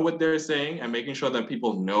people know what they're saying and making sure that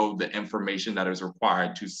people know the information that is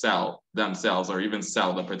required to sell themselves or even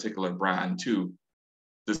sell the particular brand to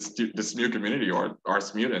the SMU community or our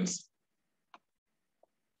students.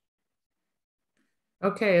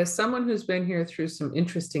 Okay, as someone who's been here through some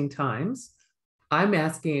interesting times, I'm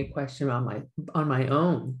asking a question on my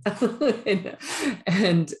own,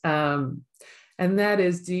 and that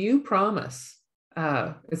is, do you promise?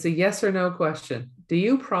 It's a yes or no question. Do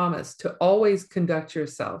you promise to always conduct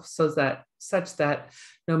yourself such that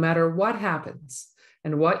no matter what happens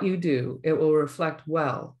and what you do, it will reflect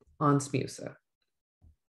well on SMUSA?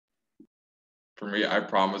 For me, I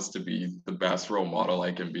promise to be the best role model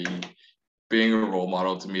I can be. Being a role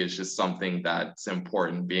model to me is just something that's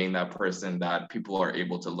important. Being that person that people are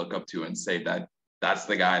able to look up to and say that that's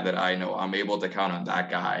the guy that I know. I'm able to count on that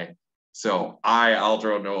guy. So I,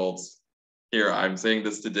 Aldro Knowles, here, I'm saying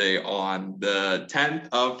this today on the 10th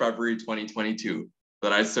of February, 2022,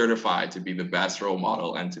 that I certify to be the best role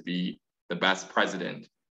model and to be the best president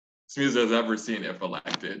SMUSA has ever seen if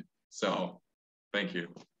elected. So thank you.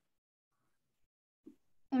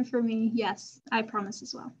 And for me, yes, I promise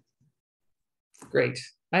as well. Great.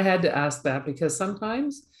 I had to ask that because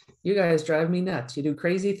sometimes you guys drive me nuts. You do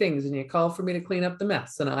crazy things and you call for me to clean up the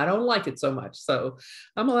mess, and I don't like it so much. So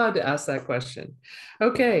I'm allowed to ask that question.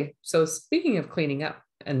 Okay. So speaking of cleaning up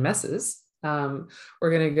and messes, we're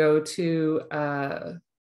going to go to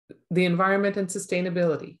the environment and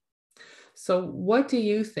sustainability. So what do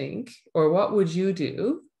you think, or what would you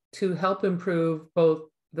do to help improve both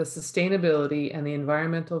the sustainability and the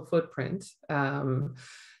environmental footprint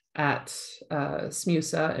at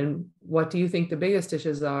SMUSA, and what do you think the biggest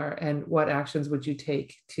issues are, and what actions would you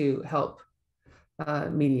take to help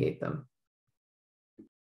mediate them?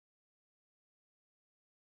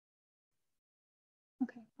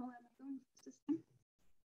 Okay, am I going this time?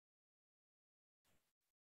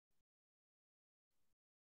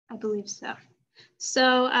 I believe so.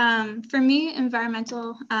 So for me,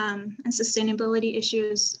 environmental and sustainability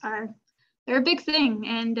issues they're a big thing,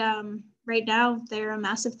 and right now, they're a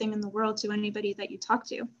massive thing in the world to anybody that you talk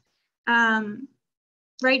to.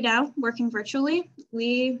 Right now, working virtually,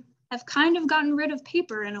 we have kind of gotten rid of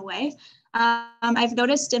paper in a way. I've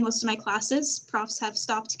noticed in most of my classes, profs have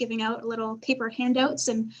stopped giving out little paper handouts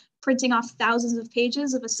and printing off thousands of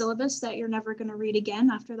pages of a syllabus that you're never going to read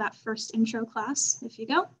again after that first intro class, if you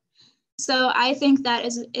go. So I think that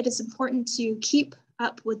it is important to keep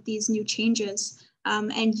up with these new changes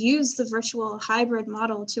and use the virtual hybrid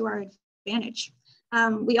model to our advantage.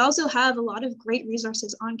 We also have a lot of great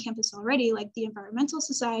resources on campus already, like the Environmental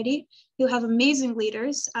Society, who have amazing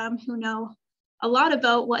leaders who know a lot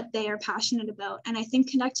about what they are passionate about. And I think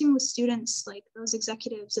connecting with students, like those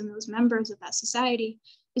executives and those members of that society,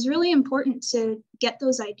 is really important to get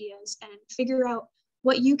those ideas and figure out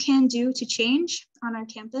what you can do to change on our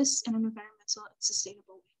campus in an environmental and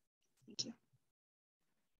sustainable way. Thank you.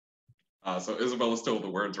 So Isabella stole the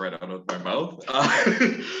words right out of my mouth.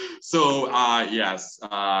 Yes,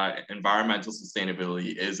 environmental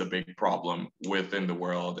sustainability is a big problem within the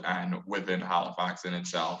world and within Halifax in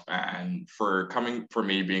itself. And for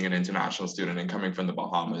me being an international student and coming from the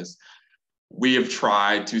Bahamas, we have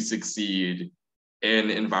tried to succeed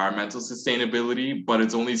in environmental sustainability, but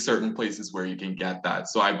it's only certain places where you can get that.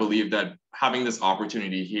 So I believe that having this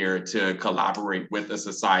opportunity here to collaborate with a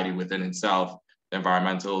society within itself, the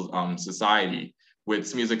environmental society, with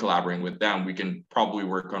SMUSA collaborating with them, we can probably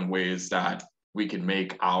work on ways that we can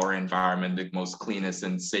make our environment the most cleanest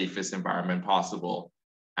and safest environment possible.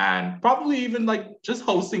 And probably even like just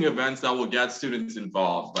hosting events that will get students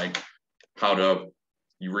involved, like how to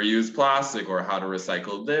reuse plastic or how to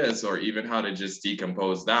recycle this, or even how to just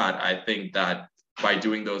decompose that. I think that by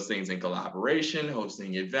doing those things in collaboration,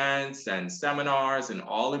 hosting events and seminars and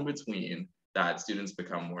all in between, that students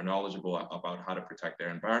become more knowledgeable about how to protect their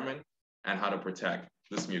environment and how to protect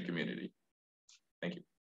the SMU community. Thank you.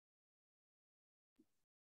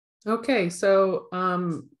 Okay, so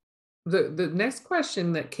the next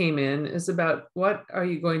question that came in is about what are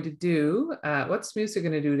you going to do, what's SMUSA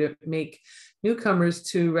going to do to make newcomers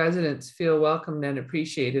to residents feel welcomed and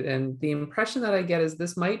appreciated? And the impression that I get is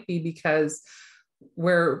this might be because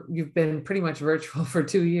where you've been pretty much virtual for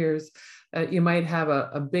 2 years, you might have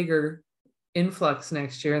a bigger influx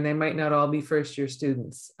next year and they might not all be first year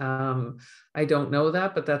students. I don't know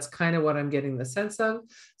that, but that's kind of what I'm getting the sense of.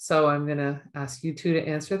 So I'm going to ask you two to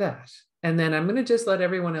answer that. And then I'm going to just let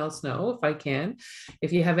everyone else know if I can.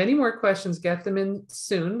 If you have any more questions, get them in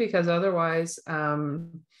soon, because otherwise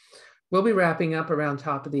we'll be wrapping up around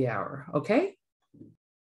top of the hour. Okay.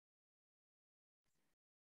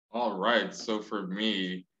 All right. So for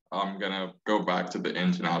me, I'm going to go back to the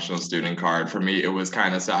international student card. For me, it was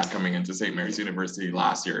kind of sad coming into St. Mary's University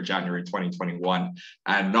last year, January 2021,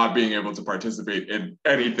 and not being able to participate in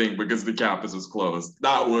anything because the campus was closed.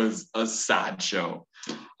 That was a sad show.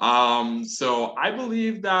 So I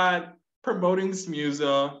believe that promoting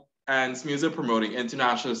SMUSA and SMUSA promoting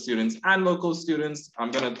international students and local students,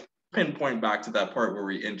 I'm going to pinpoint back to that part where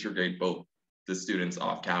we integrate both the students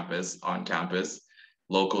off campus, on campus,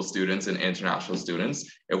 local students and international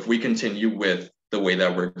students. If we continue with the way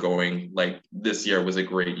that we're going, like this year was a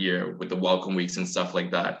great year with the welcome weeks and stuff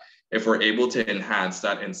like that. If we're able to enhance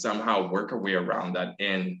that and somehow work our way around that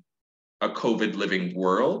in a COVID living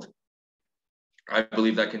world, I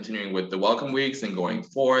believe that continuing with the welcome weeks and going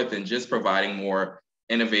forth and just providing more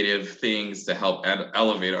innovative things to help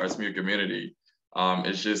elevate our SMU community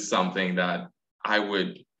is just something that I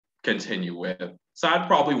would continue with. So I'd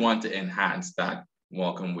probably want to enhance that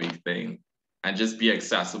welcome week thing and just be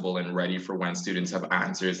accessible and ready for when students have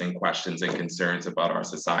answers and questions and concerns about our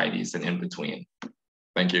societies and in between.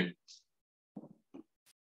 Thank you.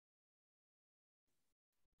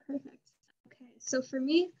 Perfect. Okay, so for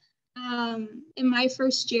me, in my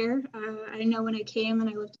first year, I know when I came and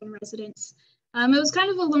I lived in residence, it was kind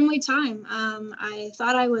of a lonely time. I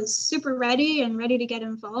thought I was super ready to get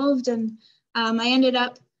involved, and I ended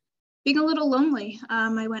up being a little lonely.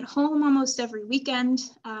 I went home almost every weekend,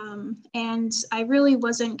 and I really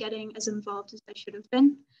wasn't getting as involved as I should have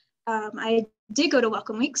been. I did go to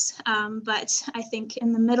welcome weeks, but I think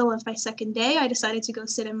in the middle of my second day, I decided to go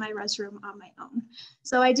sit in my res room on my own.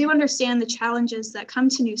 So I do understand the challenges that come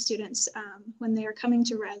to new students when they are coming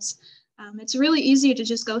to res. It's really easy to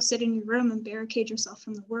just go sit in your room and barricade yourself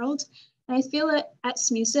from the world. And I feel that at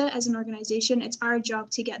SMUSA as an organization, it's our job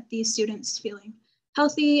to get these students feeling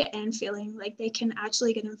healthy and feeling like they can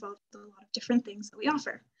actually get involved with a lot of different things that we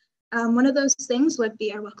offer. One of those things would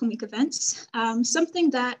be our welcome week events. Something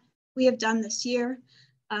that we have done this year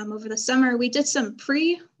over the summer, we did some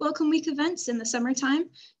pre-welcome week events in the summertime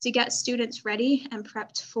to get students ready and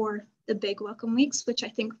prepped for the big welcome weeks, which I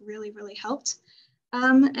think really, really helped.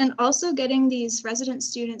 And also getting these resident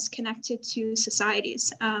students connected to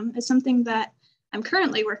societies is something that I'm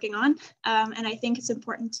currently working on, and I think it's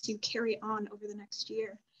important to carry on over the next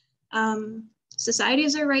year.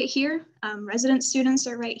 Societies are right here, resident students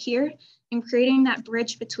are right here, and creating that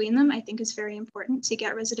bridge between them, I think, is very important to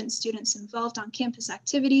get resident students involved on campus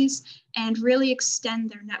activities and really extend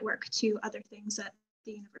their network to other things that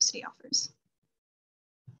the university offers.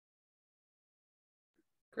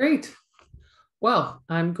 Great. Well,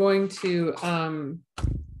 I'm going to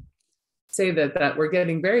say that we're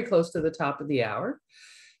getting very close to the top of the hour.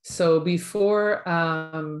 So before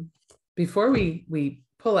we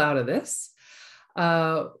pull out of this,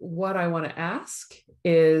 what I want to ask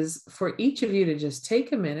is for each of you to just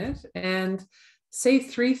take a minute and say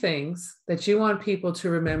 3 things that you want people to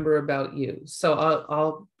remember about you. So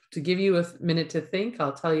I'll to give you a minute to think,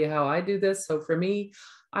 I'll tell you how I do this. So for me,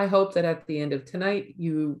 I hope that at the end of tonight,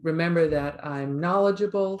 you remember that I'm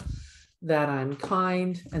knowledgeable, that I'm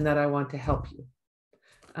kind, and that I want to help you.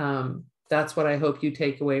 That's what I hope you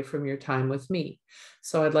take away from your time with me.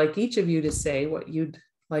 So I'd like each of you to say what you'd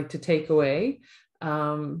like to take away,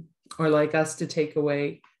 or like us to take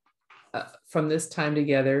away from this time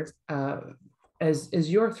together as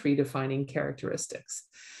your 3 defining characteristics.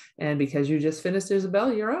 And because you just finished,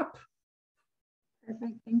 Isabel, you're up.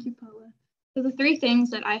 Perfect. Thank you, Paula. So the 3 things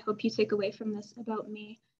that I hope you take away from this about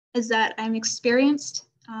me is that I'm experienced.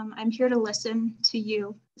 I'm here to listen to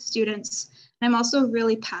you, students. And I'm also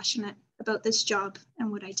really passionate about this job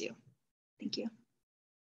and what I do. Thank you.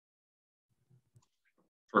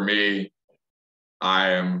 For me,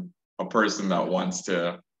 I am a person that wants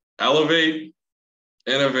to elevate,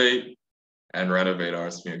 innovate, and renovate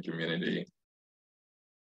our SMU community.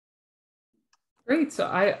 Great. So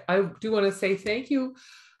I do want to say thank you.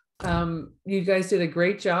 You guys did a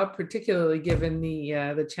great job, particularly given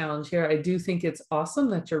the challenge here. I do think it's awesome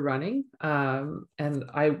that you're running, and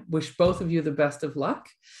I wish both of you the best of luck.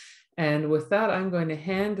 And with that, I'm going to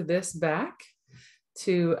hand this back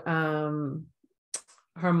to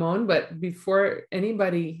Harmon. But before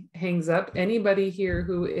anybody hangs up, anybody here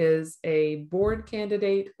who is a board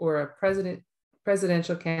candidate or a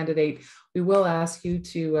presidential candidate, we will ask you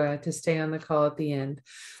to stay on the call at the end.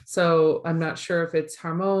 So I'm not sure if it's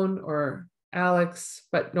Harmon or Alex,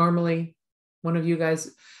 but normally one of you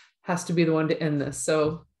guys has to be the one to end this.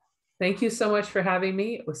 So thank you so much for having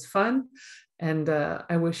me. It was fun, and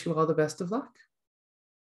I wish you all the best of luck.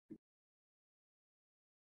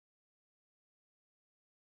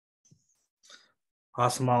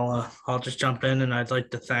 Awesome. I'll just jump in, and I'd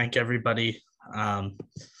like to thank everybody.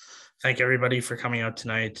 Thank everybody for coming out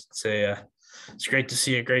tonight. It's great to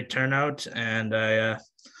see a great turnout, and I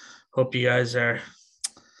hope you guys enjoyed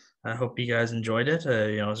it.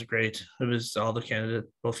 It was great. It was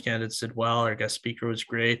both candidates did well. Our guest speaker was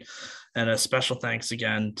great, and a special thanks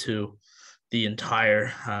again to the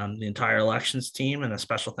entire elections team, and a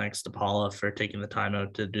special thanks to Paula for taking the time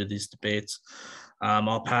out to do these debates.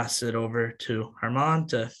 I'll pass it over to Harmon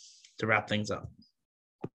to wrap things up.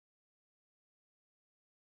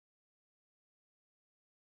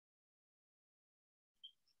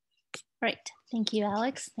 Right. Thank you,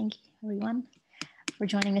 Alex. Thank you, everyone, for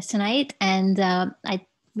joining us tonight. And I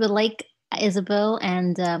would like Isabel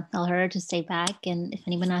and Alhara to stay back. And if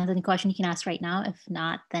anyone has any question, you can ask right now. If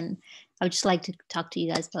not, then I would just like to talk to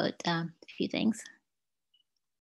you guys about a few things.